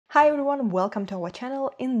Hi everyone, welcome to our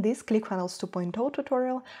channel. In this ClickFunnels 2.0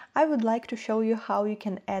 tutorial, I would like to show you how you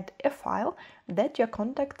can add a file that your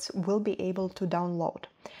contacts will be able to download.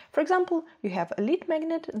 For example, you have a lead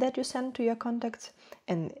magnet that you send to your contacts,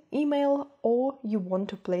 an email, or you want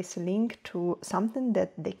to place a link to something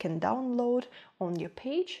that they can download on your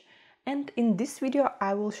page. And in this video,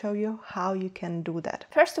 I will show you how you can do that.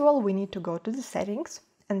 First of all, we need to go to the settings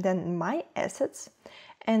and then My Assets.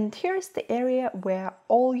 And here's the area where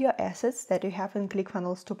all your assets that you have in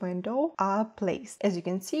ClickFunnels 2.0 are placed. As you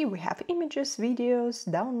can see, we have images, videos,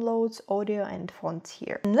 downloads, audio, and fonts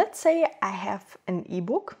here. And let's say I have an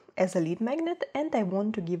ebook as a lead magnet and I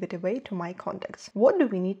want to give it away to my contacts. What do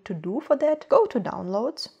we need to do for that? Go to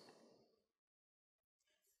Downloads,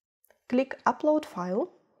 click Upload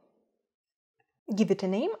File, give it a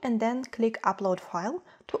name and then click Upload File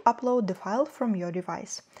to upload the file from your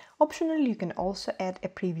device. Optionally, you can also add a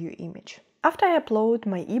preview image. After I upload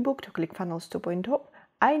my ebook to ClickFunnels 2.0,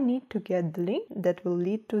 I need to get the link that will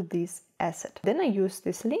lead to this asset. Then I use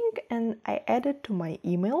this link and I add it to my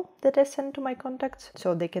email that I send to my contacts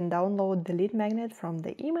so they can download the lead magnet from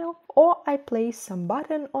the email, or I place some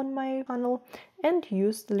button on my funnel and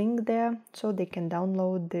use the link there so they can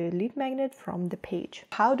download the lead magnet from the page.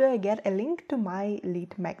 How do I get a link to my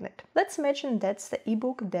lead magnet? Let's imagine that's the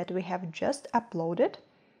ebook that we have just uploaded.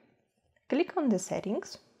 Click on the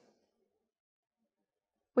settings.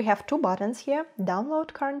 We have two buttons here,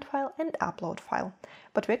 Download Current File and Upload File,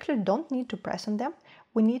 but we actually don't need to press on them.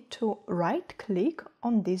 We need to right-click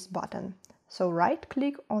on this button. So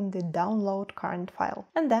right-click on the Download Current File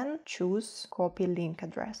and then choose Copy Link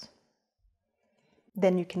Address.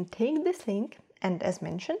 Then you can take this link and, as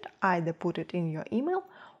mentioned, either put it in your email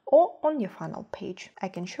or on your funnel page. I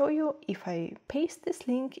can show you if I paste this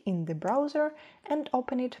link in the browser and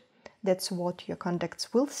open it. That's what your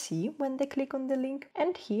contacts will see when they click on the link,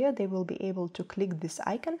 and here they will be able to click this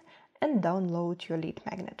icon and download your lead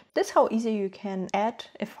magnet. That's how easy you can add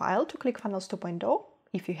a file to ClickFunnels 2.0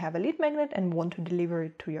 if you have a lead magnet and want to deliver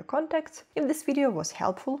it to your contacts. If this video was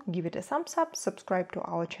helpful, give it a thumbs up, subscribe to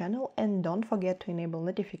our channel, and don't forget to enable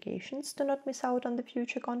notifications to not miss out on the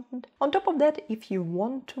future content. On top of that, if you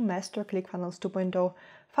want to master ClickFunnels 2.0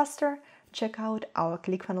 faster, check out our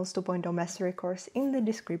ClickFunnels 2.0 Mastery course in the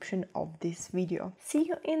description of this video. See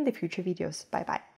you in the future videos. Bye bye.